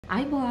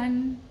අයිබෝන්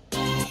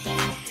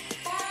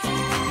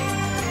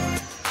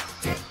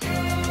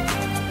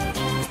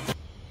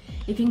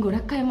ඉතින්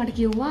ගොඩක් අය මට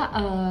කිව්වා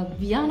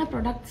වියානා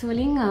ප්‍රොඩක්ට්ස්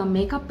වලින්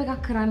මේකප්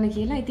එකක් කරන්න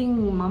කියලා. ඉතින්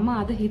මම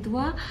අද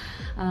හිතුවා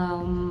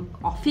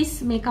ඔෆිස්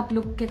මේකප්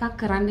ලුක් එකක්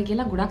කරන්න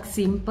කියලා. ගොඩක්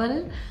සිම්පල්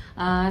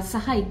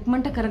සහ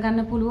ඉක්මනට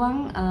කරගන්න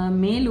පුළුවන්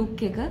මේ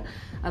ලුක් එක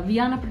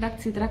වියානා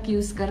ප්‍රොඩක්ට්ස් විතරක්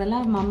යූස්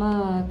කරලා මම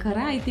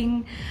කරා. ඉතින්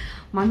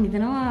මම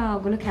හිතනවා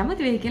ඔයගොල්ලෝ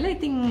කැමති වෙයි කියලා.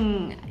 ඉතින්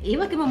ඒ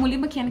වගේම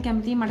මුලින්ම කියන්න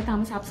කැමතියි මට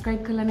තාම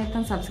subscribe කරලා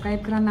නැත්නම්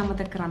subscribe කරන්න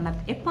අමතක කරන්නත්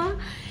එපා.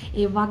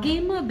 ඒ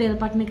වගේම bell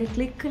button එක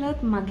click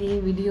කළොත්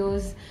මගේ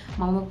videos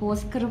මම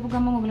post කරපු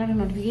ගමන් ඔයගලන්ට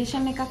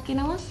notification එකක්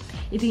එනවා.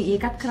 ඉතින්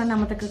ඒකත් කරන්න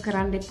අමතක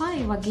කරන්න එපා.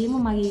 ඒ වගේම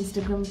මගේ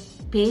Instagram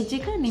page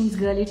එක nims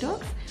girly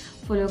talks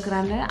follow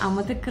කරන්න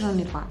අමතක කරන්න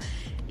එපා.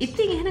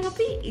 ඉතින් එහෙනම්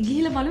අපි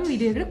ගිහිල්ලා බලමු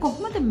වීඩියෝ එකට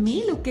කොහොමද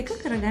මේ look එක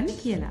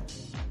කරගන්නේ කියලා.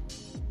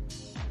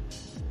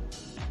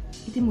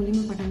 ඉතින්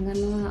මුලින්ම පටන්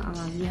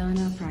ගන්නවා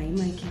වියානා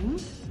ප්‍රයිමර් එකෙන්.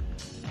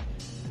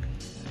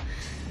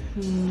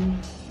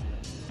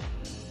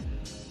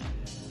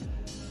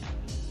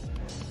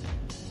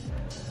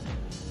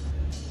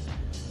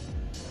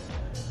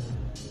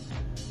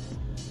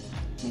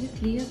 මේක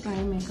ක්ලියර්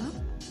ප්‍රයිමර් එකක්.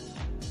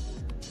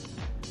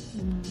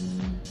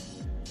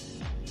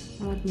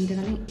 මම මීට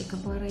කලින්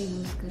එකපාරයි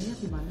යූස් කරේ.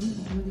 අපි බලමු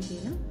කොහොමද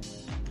කියලා.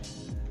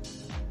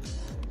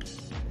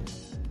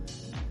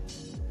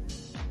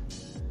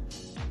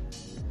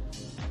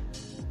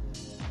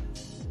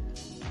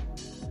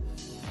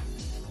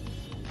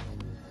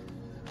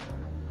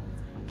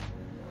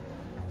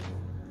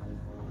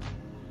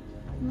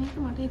 මේක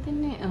මට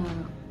හිතෙන්නේ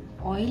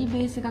ඔයිල්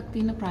බේස් එකක්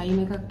තියෙන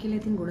ප්‍රයිමර් එකක් කියලා.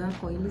 ඉතින් ගොඩාක්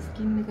ඔයිලි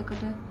ස්කින්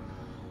එකකට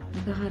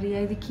මේක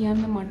හරියයිද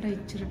කියන්න මට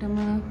එච්චරටම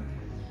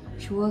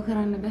ෂුවර්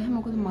කරන්න බෑ.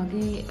 මොකද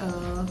මගේ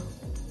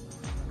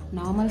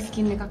නෝමල්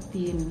ස්කින් එකක්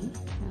තියෙන්නේ.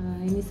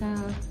 ඒ නිසා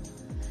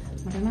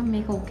මට නම්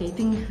මේක ඕකේ.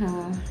 ඉතින්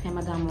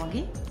හැමදාම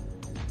වගේ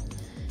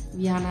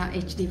Viana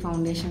HD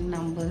foundation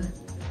number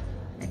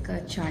එක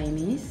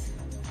Chinese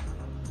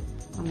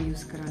මම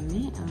යූස්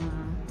කරන්නේ.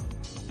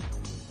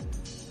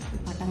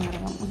 පටන්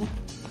අරගමු.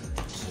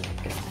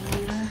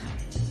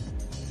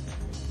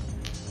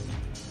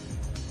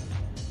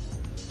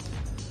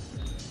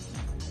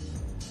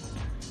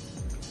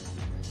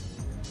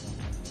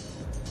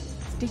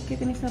 ස්ටික්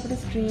එක නිසා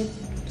අපිට ස්ට්‍රේට්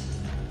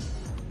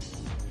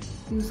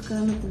යූස්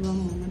කරන්න පුළුවන්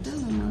වුණාට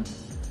මම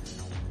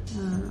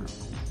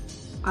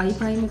අයි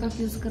ප්‍රයිම් එකක්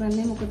යූස්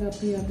කරන්නේ. මොකද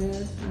අපි අද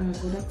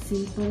ගොඩක්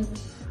සිම්පල්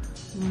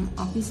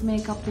ඔෆිස්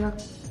මේකප් එකක්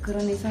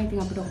කරන නිසා.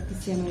 ඉතින් අපිට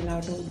ඔෆිස් යන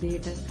වෙලාවට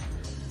උදේට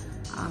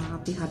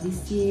අපි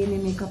හදිස්සියේ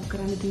මේකප්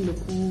කරන්න ඉතින්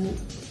ලොකු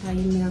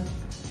ටයිම් එකක්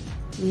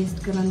වේස්ට්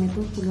කරන්න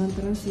නැතුව පුළුවන්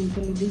තරම්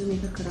සිම්පල් විදිහට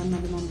මේක කරන්න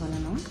අද මම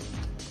බලනවා.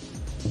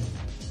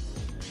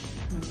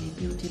 මගේ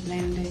බියුටි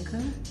බ්ලෙන්ඩර් එක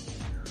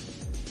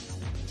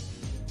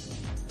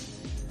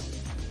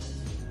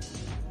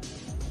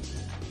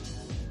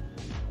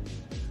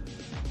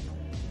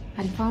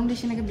හරි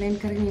ෆවුන්ඩේෂන් එක බ්ලෙන්ඩ්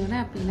කරගෙන ඉවරයි.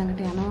 අපි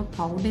ඊළඟට යනවා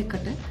පවුඩර්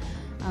එකට.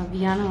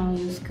 වියානා මම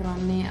යූස්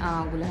කරන්නේ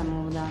ඔයගොල්ලෝ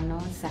හැමෝම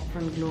දන්නවා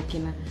saffron glow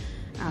කියන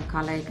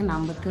කලර් එක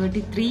number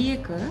 33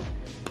 එක.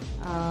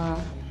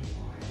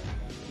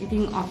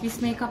 ඉතින් ඔෆිස්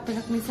මේකප්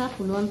එකක් නිසා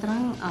පුළුවන්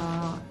තරම්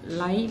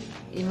ලයිට්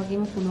ඒ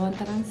වගේම පුළුවන්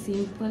තරම්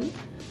සිම්පල්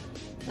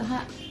සහ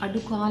අඩු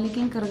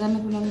කාලෙකින්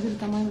කරගන්න පුළුවන්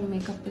විදිහට තමයි මේ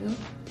මේකප් එක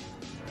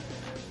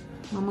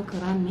මම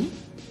කරන්නේ.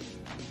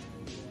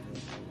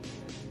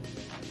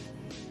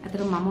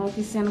 අතට මම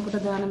ඔෆිස්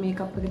යනකොට දාන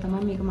මේකප් එක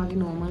තමයි මේක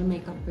මගේ normal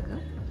මේකප් එක.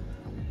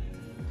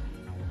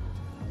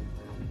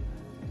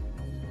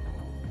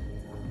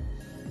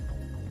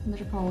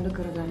 මට පවුඩර්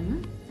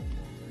කරගන්න.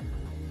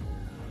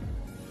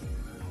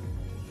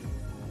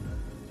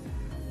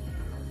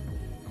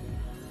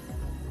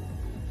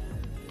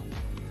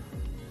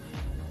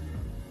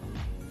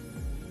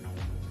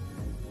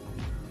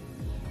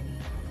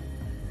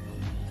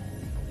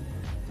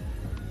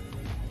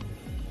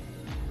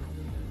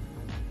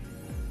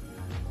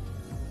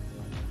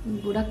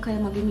 ගොඩක් අය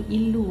මගෙන්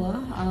ඉල්ලුවා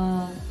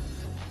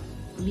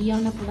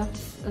වියානා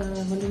ප්‍රොඩක්ට්ස්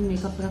වලින්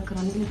මේකප් එකක්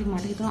කරන්න කියලා. ඉතින්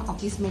මට හිතුණා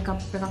ඔෆිස්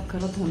මේකප් එකක්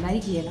කරොත් හොඳයි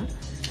කියලා.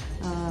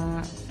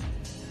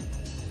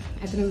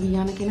 ඇත්තටම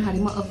වියානා කියන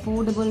හරිම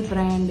affordable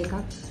brand එකක්.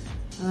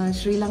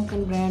 ශ්‍රී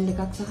ලංකන් brand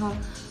එකක් සහ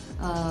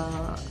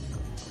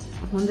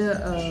හොඳ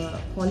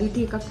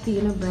quality එකක්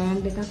තියෙන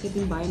brand එකක්.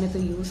 ඉතින් බය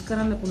නැතුව use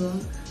කරන්න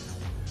පුළුවන්.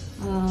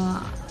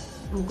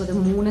 මොකද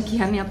මූණ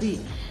කියන්නේ අපි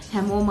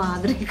හැමෝම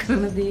ආදරය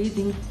කරන දේ.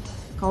 ඉතින්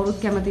කවුරුත්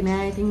කැමති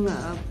නෑ. ඉතින්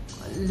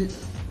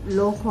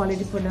low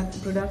quality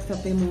products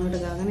අපේ මූණට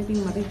දාගන්න. ඉතින්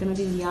මට හිතෙනවා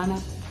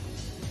වියානා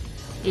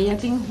ඒ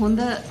අතින් හොඳ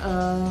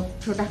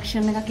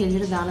production එකක්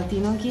එළියට දාලා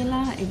තිනවා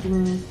කියලා. ඉතින්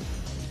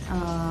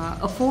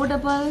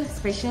affordable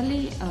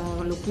especially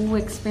ලොකු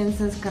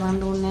expenses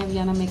කරන්න ඕනේ නෑ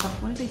වියානා makeup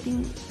වලට. ඉතින්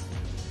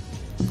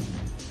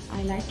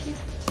I like it.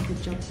 Good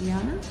job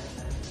Viana.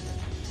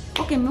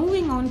 Okay,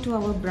 moving on to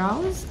our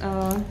brows.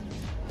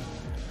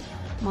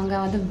 මම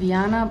ගාවද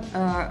වියානා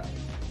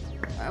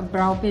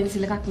brow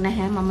pencil එකක්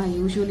නැහැ. මම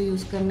usually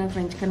use කරන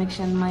French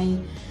connection මයි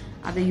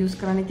අද use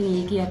කරන්නේ. ඉතින්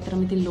ඒකේ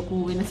ඇත්තටම ඉතින් ලොකු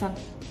වෙනසක්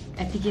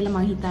ඇති කියලා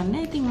මම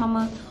හිතන්නේ. ඉතින් මම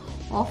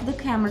off the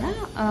camera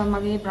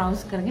මගේ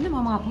browse කරගෙන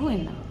මම ආපහු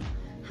එන්න.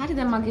 හරි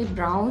දැන් මගේ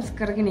browse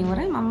කරගෙන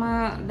ඉවරයි. මම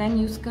දැන්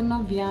use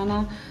කරනවා Viana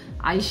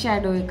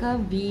eyeshadow එක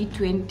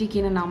V20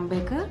 කියන number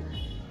එක.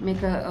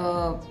 මේක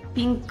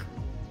pink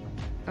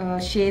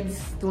shades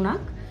 3ක්.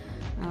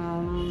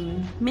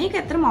 මේක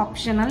ඇත්තටම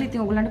optional.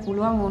 ඉතින් ඔයගලන්ට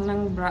පුළුවන්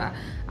ඕනනම්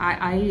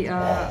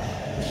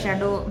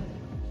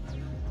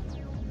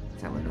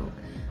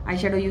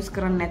eyeshadow use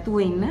කරන්න නැතුව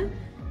ඉන්න.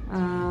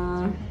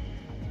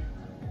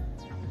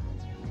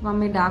 මම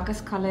මේ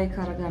darkest color එක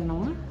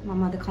අරගන්නවා.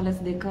 මම අද colors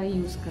දෙකයි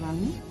use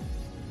කරන්නේ.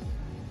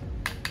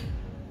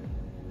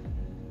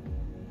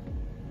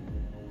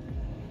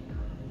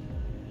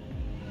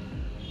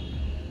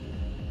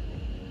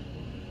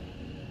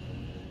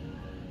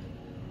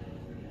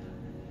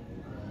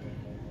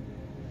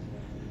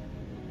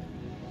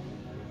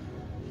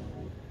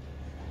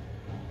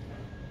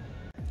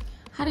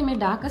 හරි මේ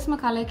darkest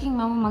color එකකින්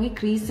මම මගේ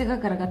crease එක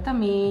කරගත්තා.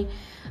 මේ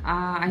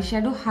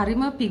eyeshadow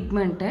හරිම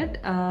pigmented.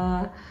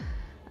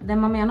 දැන්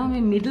මම යනවා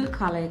මේ middle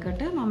color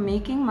එකට. මම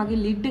මේකෙන් මගේ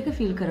lid එක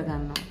fill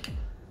කරගන්නවා.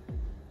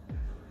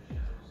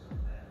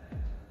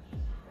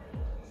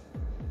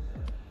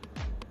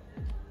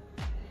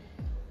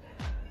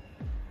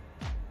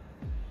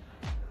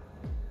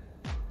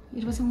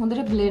 ඊට පස්සේ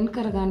හොඳට blend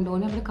කරගන්න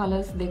ඕනේ අපේ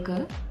colors දෙක.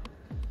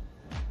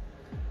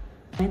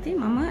 ඉතින්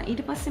මම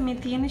ඊට පස්සේ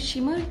මේ තියෙන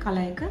shimmer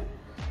color එක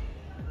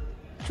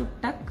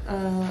චුට්ටක්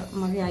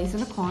මගේ eyes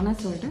වල corners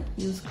වලට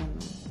use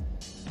කරනවා.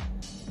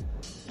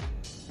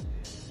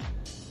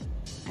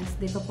 eyes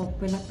දෙක pop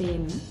වෙලා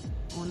පේන්න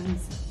ඕන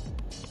නිසා.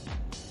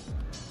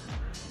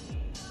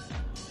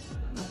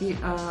 අපි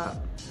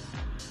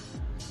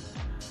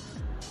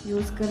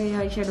use කරේ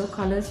eyeshadow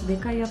colors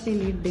දෙකයි අපේ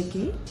lid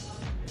එකේ.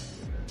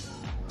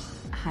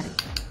 හරි.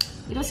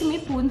 ඊට පස්සේ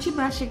මේ පුංචි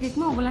brush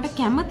එකකින්ම ඔයගලන්ට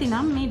කැමති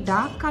නම් මේ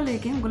dark color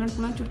එකෙන් ඔයගලන්ට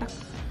පුළුවන් චුට්ටක්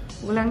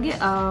ඔයගලන්ගේ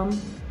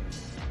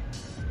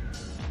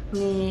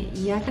මේ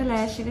යට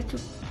ලෑෂ් එක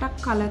චුට්ටක්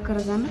කලර්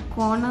කරගන්න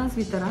corners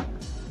විතරක්.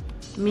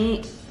 මේ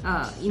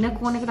inner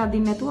corner එකට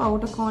අදින්න නැතුව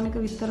outer corner එක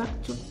විතරක්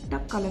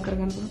චුට්ටක් කලර්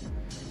කරගන්න පුළුවන්.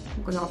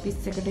 මොකද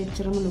office එකට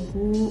එච්චරම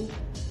ලොකු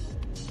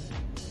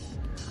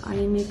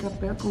eye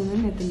makeup එකක් උනේ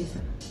නැති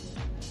නිසා.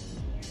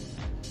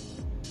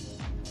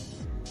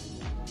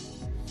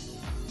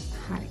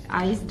 හරි,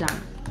 eyes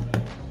done.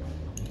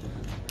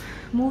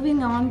 Moving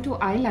on to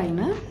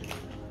eyeliner.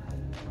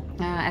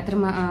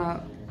 අතරම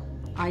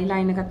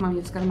eyeliner එකත් මම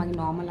use කරා. මගේ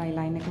normal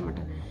eyeliner එක මට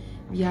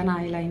Viana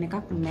eyeliner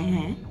එකක්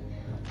නැහැ.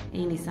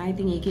 ඒ නිසා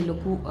ඉතින් ඒකේ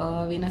ලොකු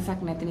වෙනසක්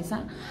නැති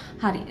නිසා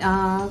හරි.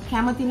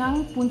 කැමති නම්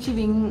පුංචි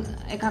wing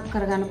එකක්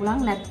කරගන්න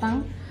පුළුවන්. නැත්නම්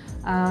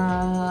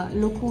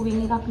ලොකු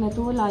wing එකක්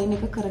නැතුව line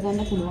එක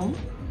කරගන්න පුළුවන්.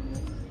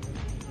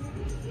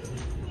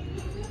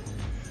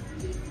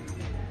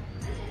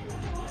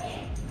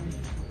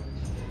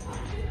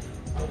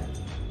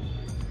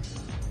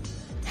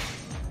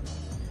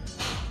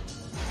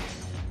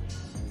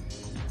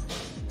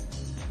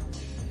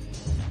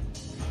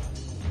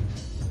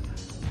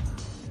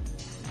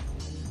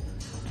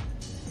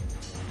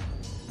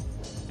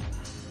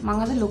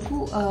 මම අද ලොකු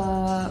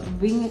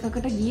wing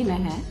එකකට ගියේ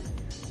නැහැ.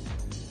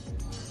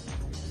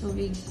 So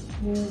we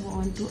move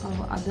on to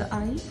our other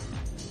eye.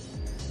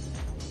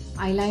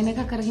 eyeliner එක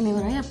කරගෙන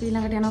ඉවරයි. අපි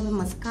ඊළඟට යනවා අපේ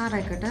mascara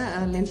එකට.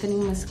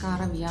 lengthening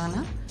mascara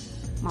Viana.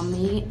 මම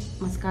මේ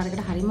mascara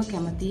එකට හරිම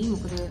කැමතියි.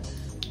 මොකද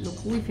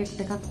ලොකු effect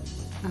එකක්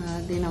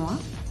දෙනවා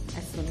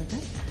ඇස් වලට.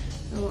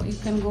 So you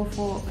can go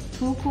for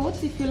 2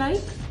 coats if you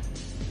like.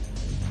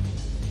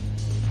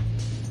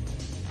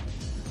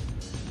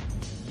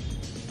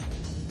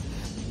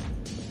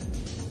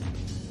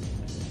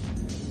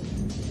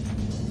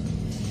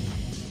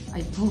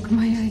 I poked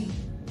my eye.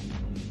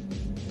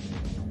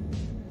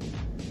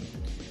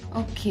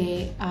 Okay,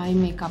 eye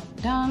makeup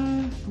done.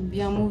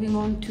 We are moving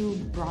on to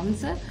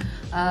bronzer.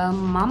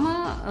 Mama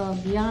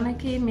Viana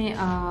එකේ මේ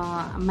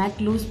matte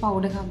loose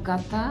powder එකක්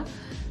ගත්තා.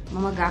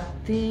 මම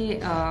ගත්තේ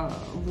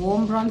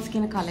warm bronze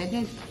කියන color එක.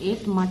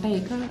 ඒත් මට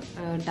ඒක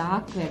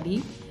dark වැඩි.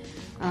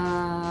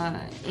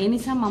 ඒ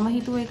නිසා මම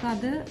හිතුවා ඒක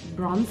අද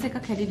bronze එකක්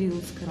හැටියට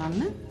use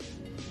කරන්න.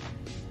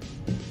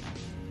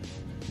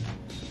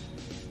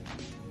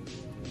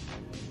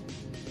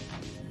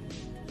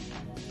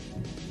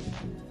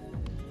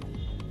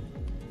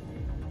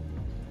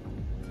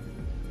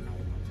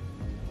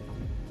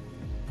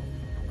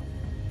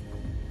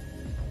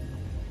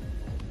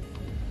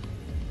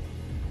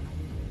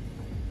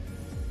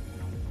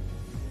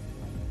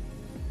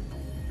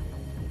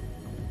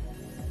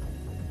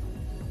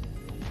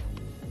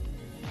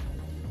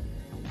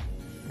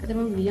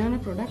 Viana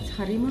products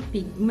හරිම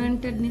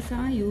pigmented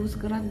නිසා use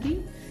කරද්දී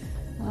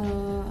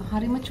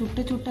හරිම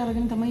චුට්ට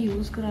අරගෙන තමයි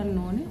use කරන්න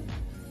ඕනේ.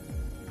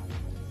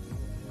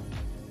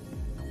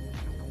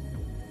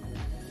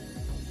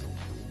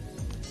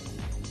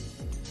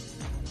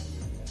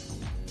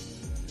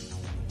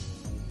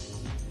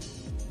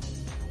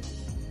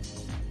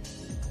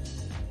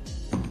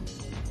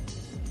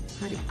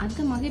 හරි, අද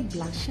මගේ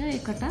blusher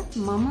එකට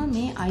මම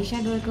මේ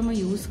eyeshadow එකම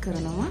use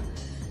කරනවා.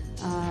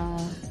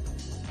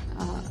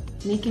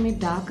 මේකේ මේ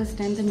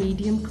darkest and the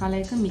medium color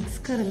එක mix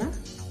කරලා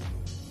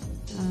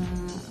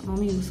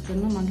මම යූස්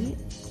කරන මගේ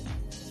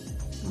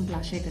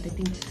බ්ලෂ් එකට.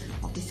 ඉතින්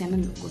ඔෆිස්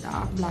යන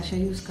ගොඩාක් බ්ලෂ්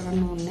යූස්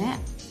කරන්න ඕනේ.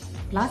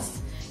 plus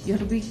you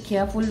have to be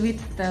careful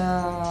with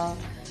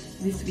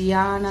this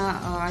Viana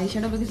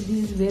eyeshadow because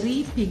this is very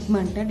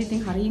pigmented. ඉතින්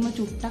හරීම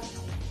චුට්ටක්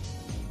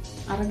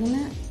අරගෙන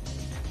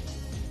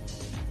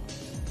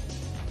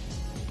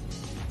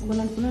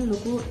ඔයගලන්ට පුළුවන්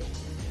ලොකු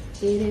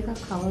ඒරියා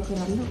එකක් කවර්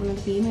කරන්න.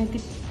 ඔයගලන්ට පේන ඇති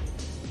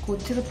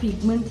කොච්චර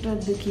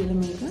පිග්මන්ට්ද කියලා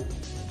මේක.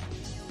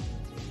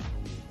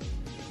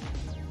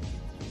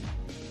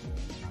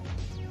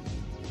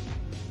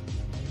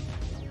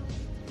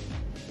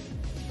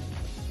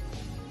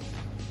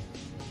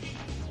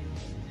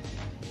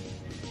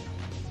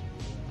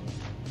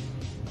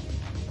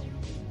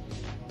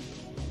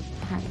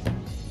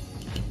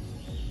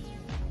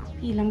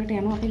 ඊළඟට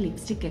යනවා අපේ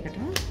ලිප්ස්ටික් එකට.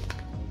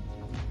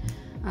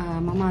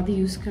 මම අද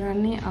යූස්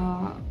කරන්නේ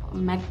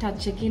මැට්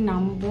ටච් එකේ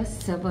නම්බර්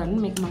 7.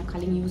 මේක මම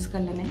කලින් යූස්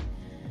කරලා නැහැ.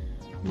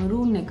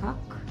 මරූන් එකක්.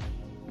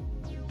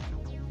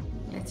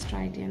 let's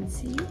try it and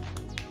see.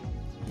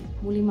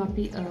 මුලින්ම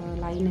අපි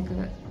ලයින් එක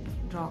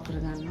draw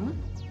කරගන්නවා.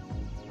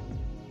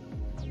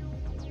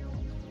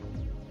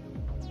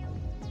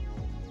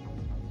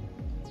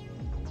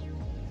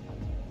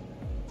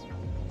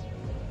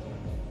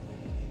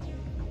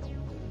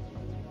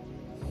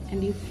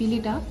 and you fill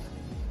it up.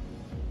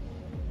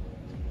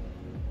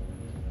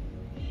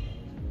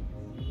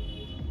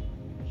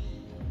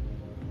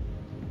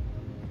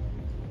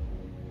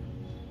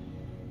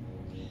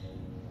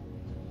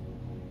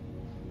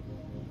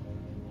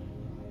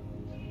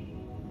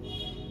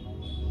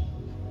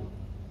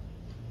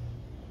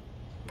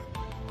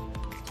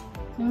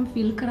 මම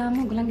ෆිල් කරාම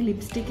ඔයගලගේ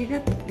ලිප්ස්ටික්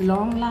එක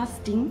long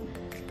lasting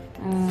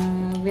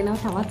වෙනවා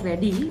තවත්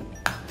වැඩි.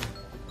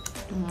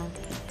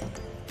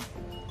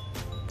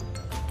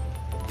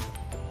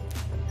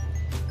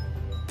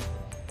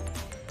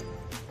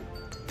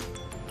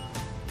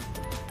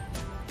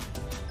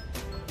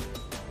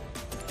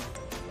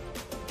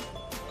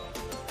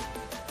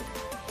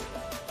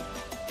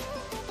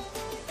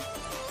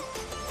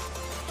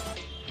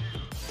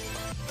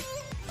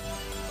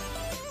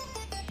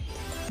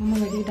 මම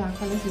වැඩි ඩාර්ක්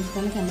කලර්ස් යූස්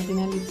කරන්න කැමති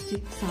නැහැ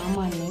ලිප්ස්ටික්.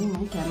 සාමාන්‍යයෙන්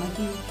මම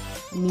කැමති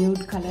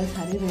නියුඩ් කලර්ස්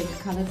හරි රෙඩ්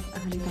කලර්ස්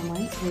හරි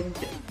තමයි. Red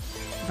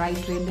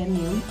bright red and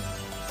nude.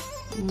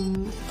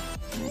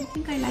 I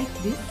think I like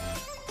this.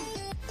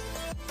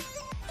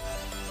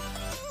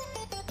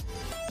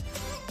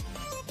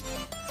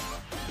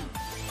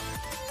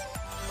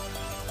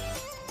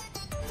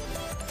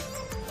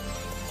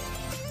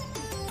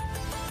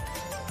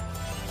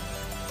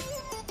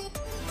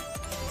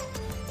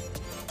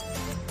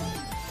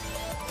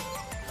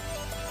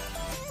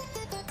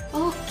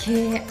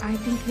 Okay, I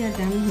think we are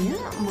done here.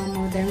 මම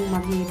දැන්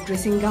මගේ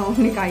dressing gown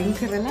එක අයින්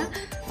කරලා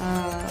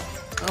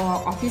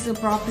office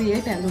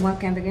appropriate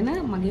ඇඳුමක් ඇඳගෙන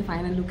මගේ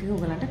final look එක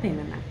ඔයගලන්ට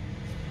පෙන්නන්න.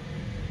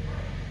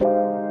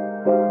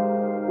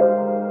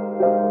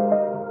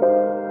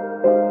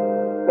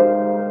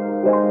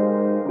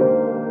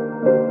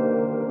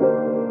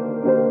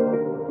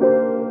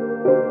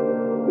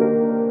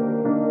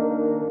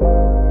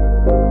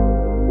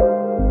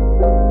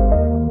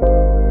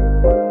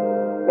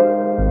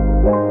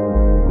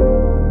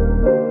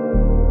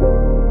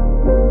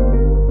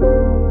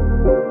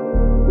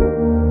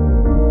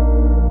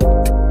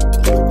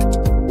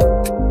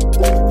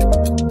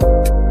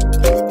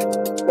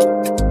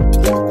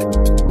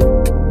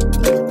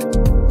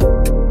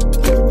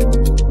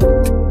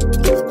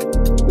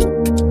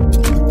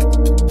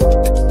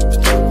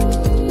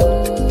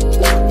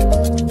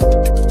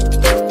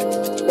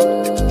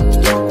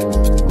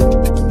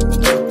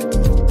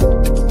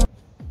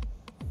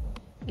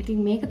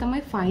 මේක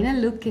තමයි ෆයිනල්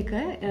ලුක් එක.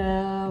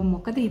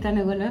 මොකද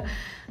හිතන්නේ ඔයගොල්ලෝ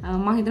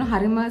මම හිතනවා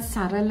හරිම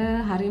සරල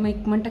හරිම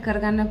ඉක්මනට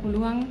කරගන්න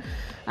පුළුවන්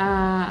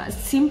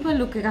සිම්පල්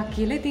ලුක් එකක්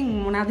කියලා. ඉතින්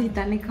මොනවද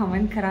හිතන්නේ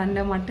කමෙන්ට් කරන්න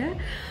මට.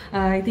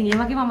 ඉතින් ඒ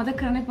වගේම අමතක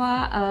කරන්න එපා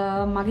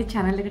මගේ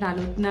channel එකට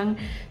අලුත් නම්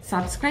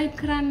subscribe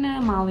කරන්න,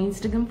 මාව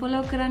Instagram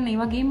follow කරන්න. ඒ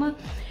වගේම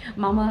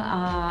මම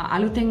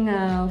අලුතෙන්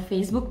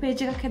Facebook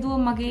page එකක්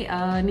හැදුවා මගේ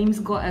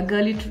names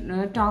girly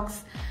talks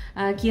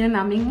කියන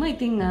නමින්ම.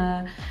 ඉතින්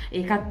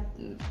ඒකත්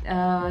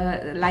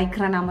ලයික්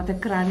කරන්න අමතක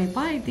කරන්න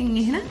එපා. ඉතින්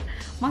එහෙනම්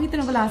මම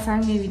හිතනවා ඔයාලා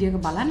ආසන්න මේ වීඩියෝ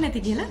එක බලන්න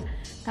ඇති කියලා.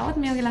 තවත්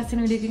මේ වගේ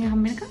ලස්සන වීඩියෝ එකකින්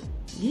හම්බ වෙනකම්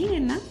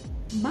ගිහින් එන්න.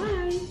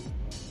 බයි.